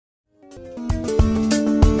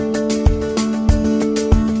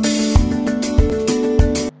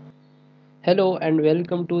Hello and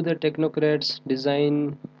welcome to the Technocrats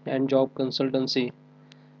Design and Job Consultancy.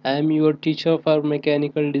 I am your teacher for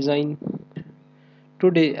mechanical design.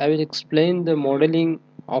 Today I will explain the modeling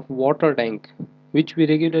of water tank which we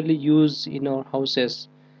regularly use in our houses.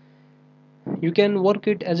 You can work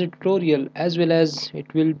it as a tutorial as well as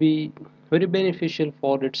it will be very beneficial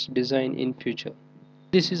for its design in future.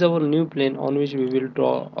 This is our new plane on which we will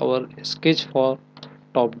draw our sketch for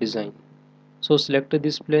top design. So select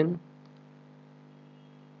this plane,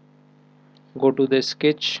 go to the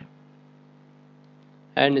sketch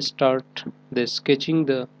and start the sketching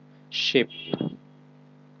the shape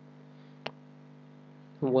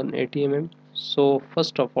 180 mm. So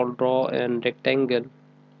first of all draw a rectangle,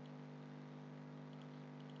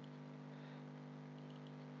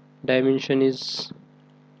 dimension is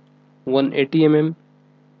 180 mm,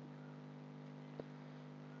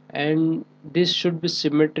 and this should be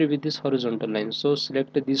symmetry with this horizontal line. So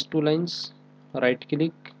select these two lines, right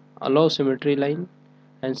click, allow symmetry line,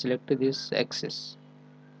 and select this axis.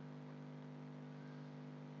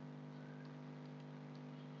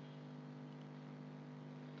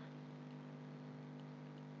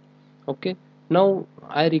 Okay, now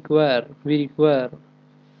we require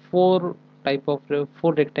four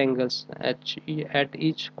rectangles at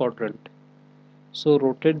each quadrant. So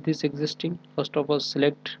rotate this existing. First of all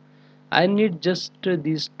select, I need just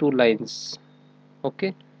these two lines.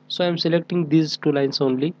 Okay, so I'm selecting these two lines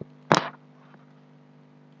only.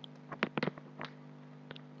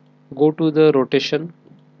 Go to the rotation,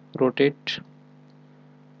 rotate,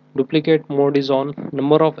 duplicate mode is on,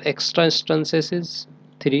 number of extra instances is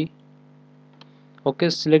 3. Okay,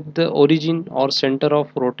 select the origin or center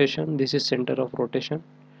of rotation, this is center of rotation,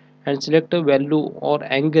 and select a value or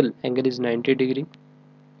angle is 90 degree.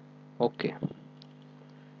 Okay,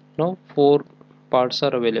 now four parts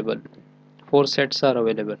are available, four sets are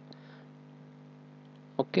available.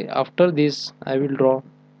 Okay, after this I will draw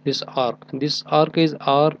this arc. This arc is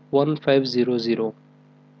R1500.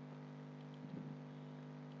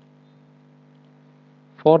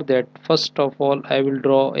 For that, first of all I will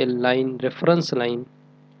draw a line, reference line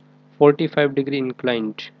 45 degree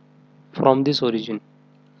inclined from this origin.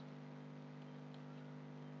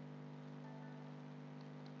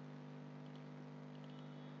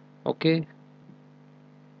 Okay,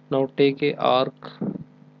 now take a arc,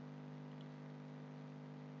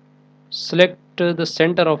 select the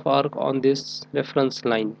center of arc on this reference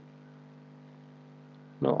line.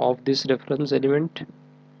 Now of this reference element,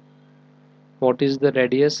 what is the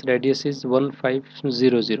radius? Radius is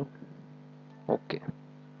 1500. Okay,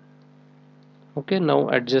 okay, now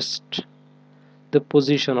adjust the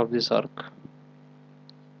position of this arc.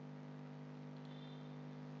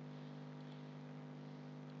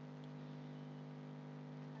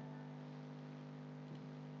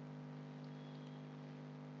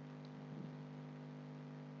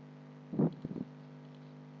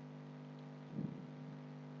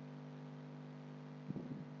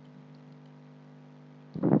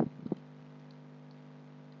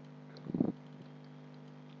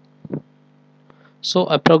 So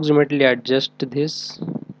approximately adjust this.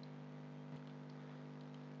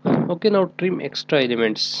 Okay, now trim extra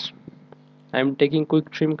elements. I am taking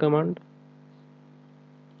quick trim command,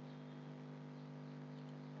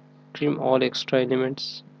 trim all extra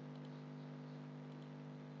elements.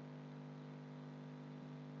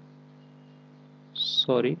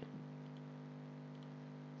 Sorry,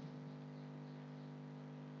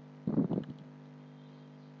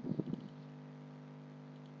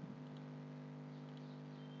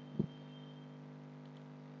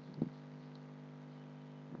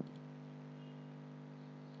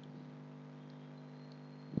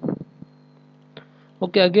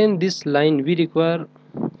 okay, again this line we require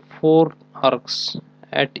four arcs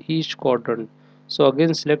at each quadrant. So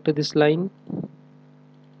again select this line.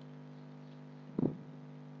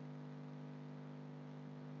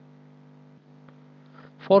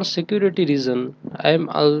 For security reason, I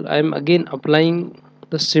am again applying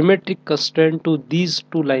the symmetric constraint to these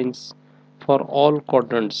two lines for all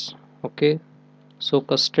quadrants. Okay, so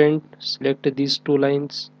constraint, select these two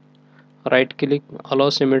lines, right click, allow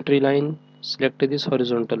symmetry line, select this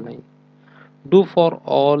horizontal line. Do for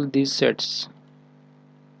all these sets.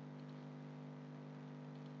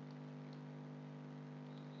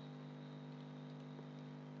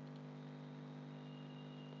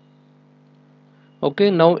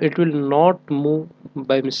 Okay, now it will not move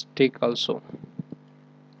by mistake also.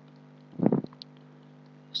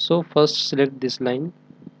 So first select this line,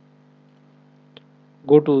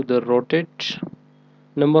 go to the rotate,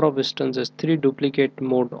 Number of instances 3, duplicate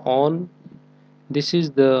mode on. This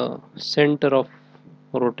is the center of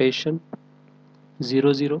rotation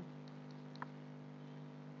 0 0.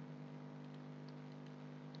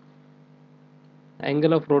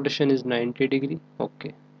 Angle of rotation is 90 degree.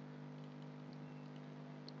 Okay.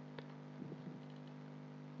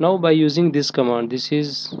 Now by using this command, this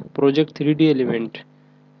is project 3D element.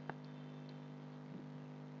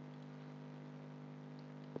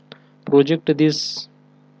 Project this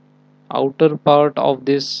outer part of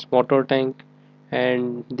this water tank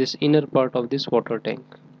and this inner part of this water tank.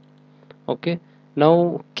 Okay.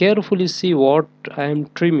 Now carefully see what I am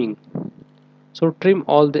trimming. So trim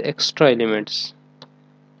all the extra elements.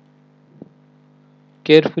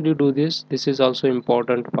 Carefully do this. This is also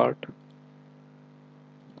important part.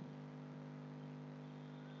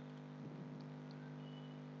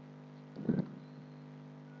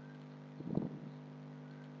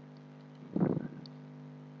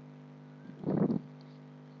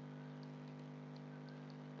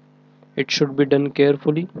 It should be done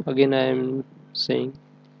carefully. Again I am saying.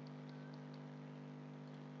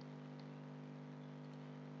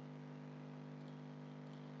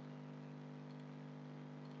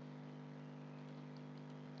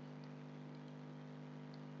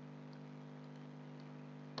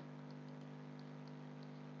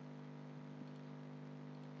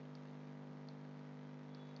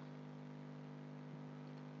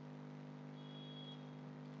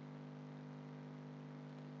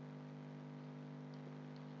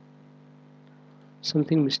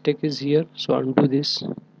 Something mistake is here, so undo this.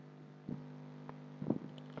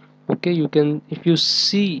 Okay, you can, if you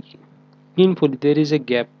see keenfully, there is a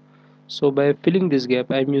gap. So by filling this gap,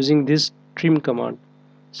 I am using this trim command.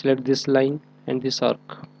 Select this line and this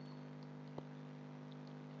arc.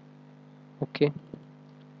 Okay,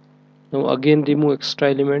 now again remove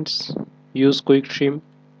extra elements. Use quick trim.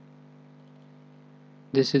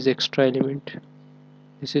 This is extra element.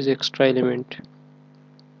 This is extra element.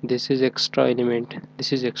 This is extra element.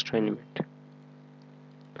 This is extra element.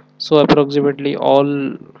 So approximately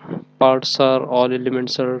all parts are, all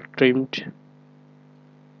elements are trimmed.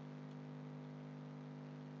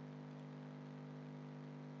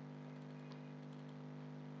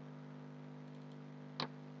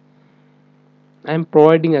 I am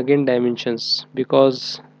providing again dimensions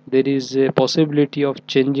because there is a possibility of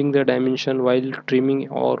changing the dimension while trimming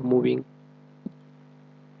or moving.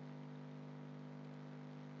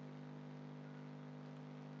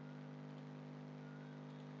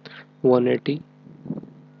 One 80,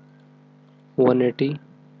 180.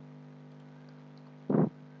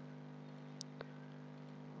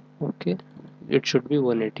 Okay, it should be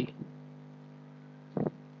 180.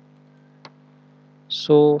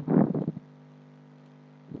 So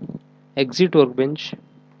exit workbench.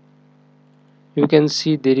 You can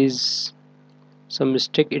see there is some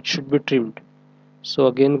mistake, it should be trimmed. So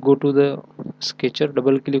again go to the sketcher,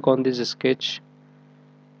 double click on this sketch,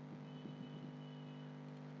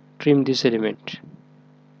 trim this element.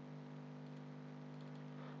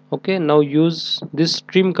 Okay, now use this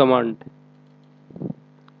trim command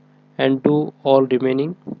and do all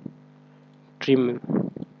remaining trim.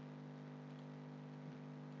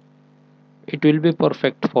 It will be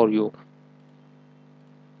perfect for you.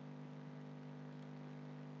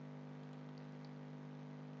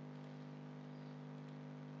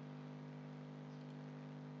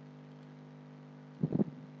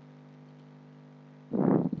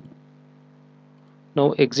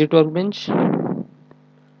 Now exit workbench.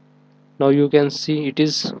 Now you can see it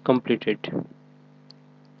is completed.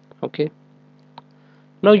 Okay,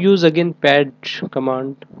 now use again pad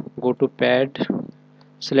command. Go to pad,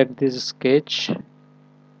 select this sketch.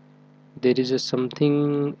 There is a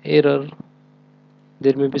something error,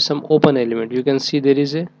 there may be some open element. You can see there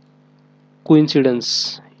is a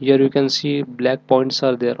coincidence here. You can see black points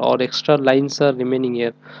are there or extra lines are remaining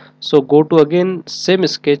here. So go to again same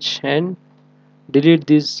sketch and delete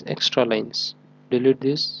these extra lines. Delete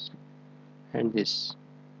this and this.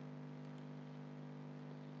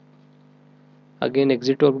 Again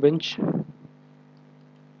exit workbench,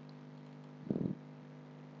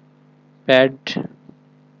 pad,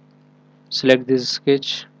 select this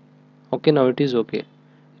sketch. Okay, now it is okay.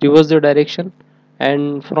 Reverse the direction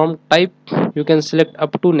and from type you can select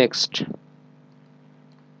up to next.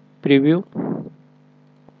 Preview.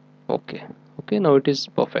 Okay, okay, now it is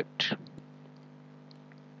perfect.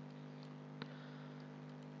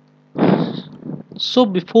 So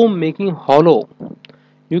before making hollow,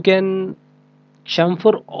 you can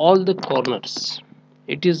chamfer all the corners.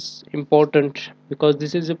 It is important because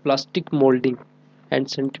this is a plastic molding and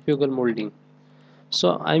centrifugal molding.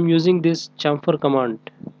 So I'm using this chamfer command,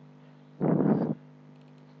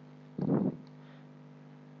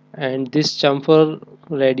 and this chamfer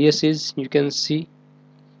radius is, you can see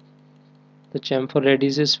the chamfer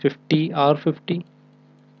radius is 50 R50.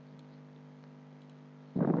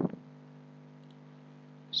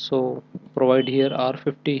 So provide here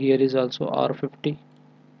R50, here is also R50.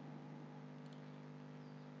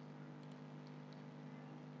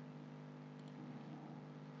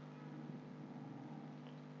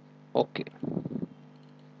 Okay,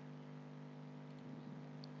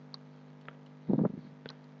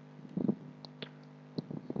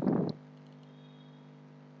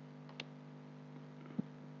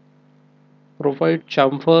 provide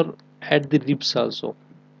chamfer at the ribs also.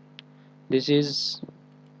 This is,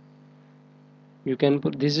 you can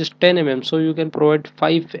put, this is 10 mm, so you can provide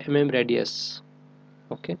 5 mm radius.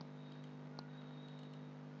 Okay,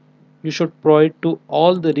 you should provide to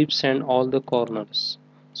all the ribs and all the corners.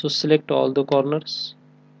 So select all the corners.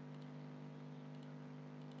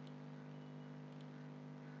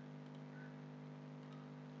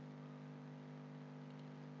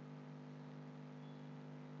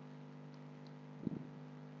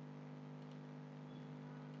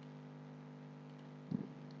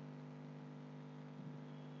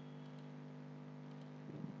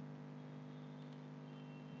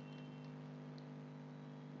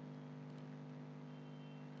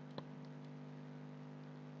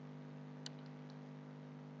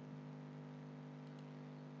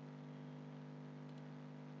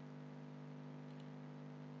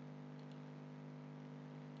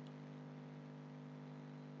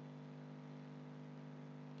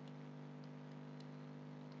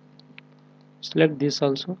 Select this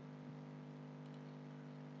also,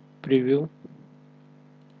 preview.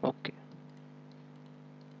 Okay,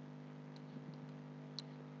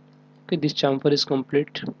 okay, this chamfer is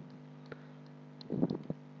complete.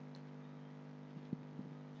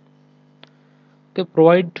 Okay,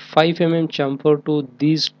 provide 5 mm chamfer to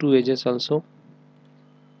these two edges also.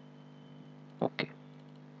 Okay,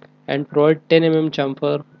 and provide 10 mm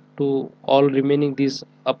chamfer to all remaining this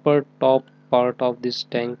upper top part of this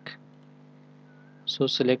tank. So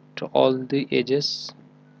select all the edges.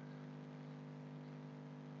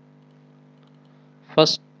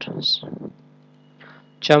 First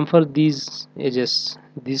chamfer these edges,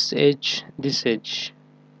 this edge, this edge.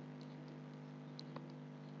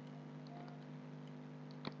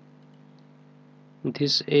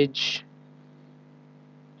 This edge,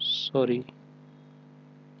 sorry,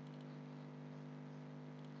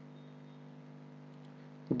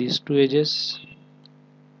 these two edges,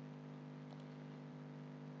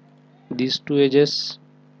 these two edges,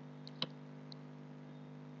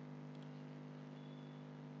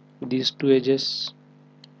 these two edges,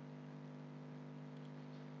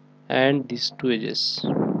 and these two edges.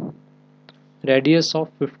 Radius of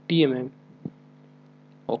 50 mm.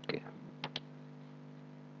 Okay,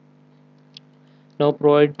 now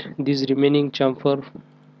provide these remaining chamfer,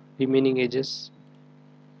 remaining edges.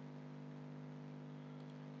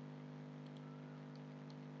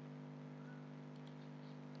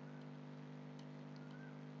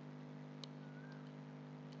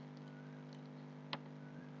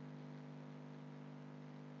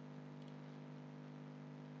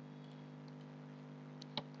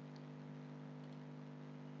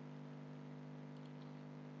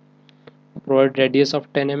 Provide radius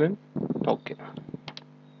of 10 mm. Okay,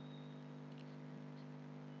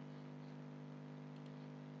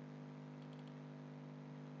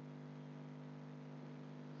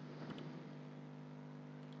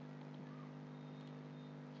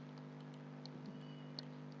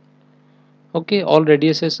 okay, all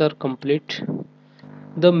radiuses are complete.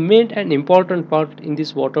 The main and important part in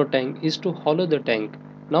this water tank is to hollow the tank.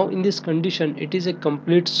 Now in this condition it is a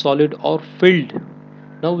complete solid or filled.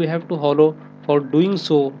 Now we have to hollow. For doing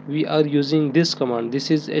so we are using this command.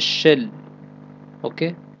 This is a shell.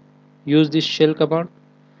 Okay, use this shell command.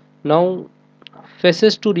 Now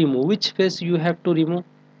faces to remove, which face you have to remove?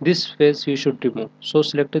 This face you should remove. So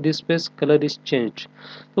select this face, color is changed.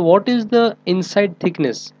 So what is the inside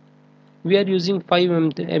thickness? We are using 5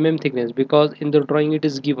 mm thickness because in the drawing it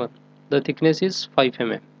is given the thickness is 5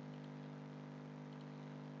 mm.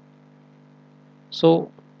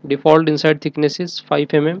 So default inside thickness is 5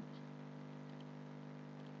 mm.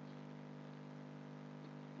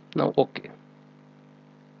 Now okay,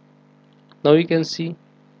 now you can see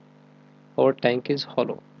our tank is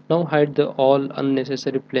hollow. Now hide the all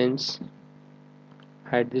unnecessary planes.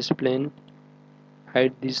 Hide this plane,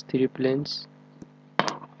 hide these three planes.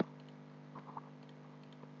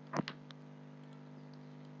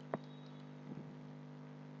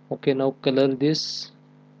 Okay, now color this.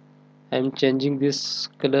 I'm changing this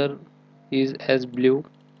color is as blue.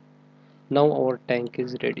 Now our tank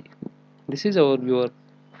is ready. This is your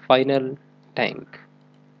final tank.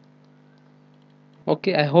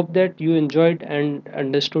 Okay, I hope that you enjoyed and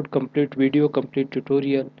understood complete video, complete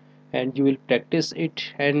tutorial, and you will practice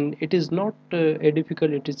it. And it is not a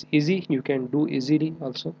difficult, it is easy, you can do easily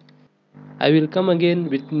also. I will come again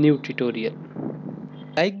with new tutorial.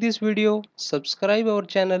 Like this video, subscribe our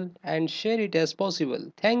channel and share it as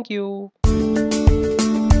possible. Thank you.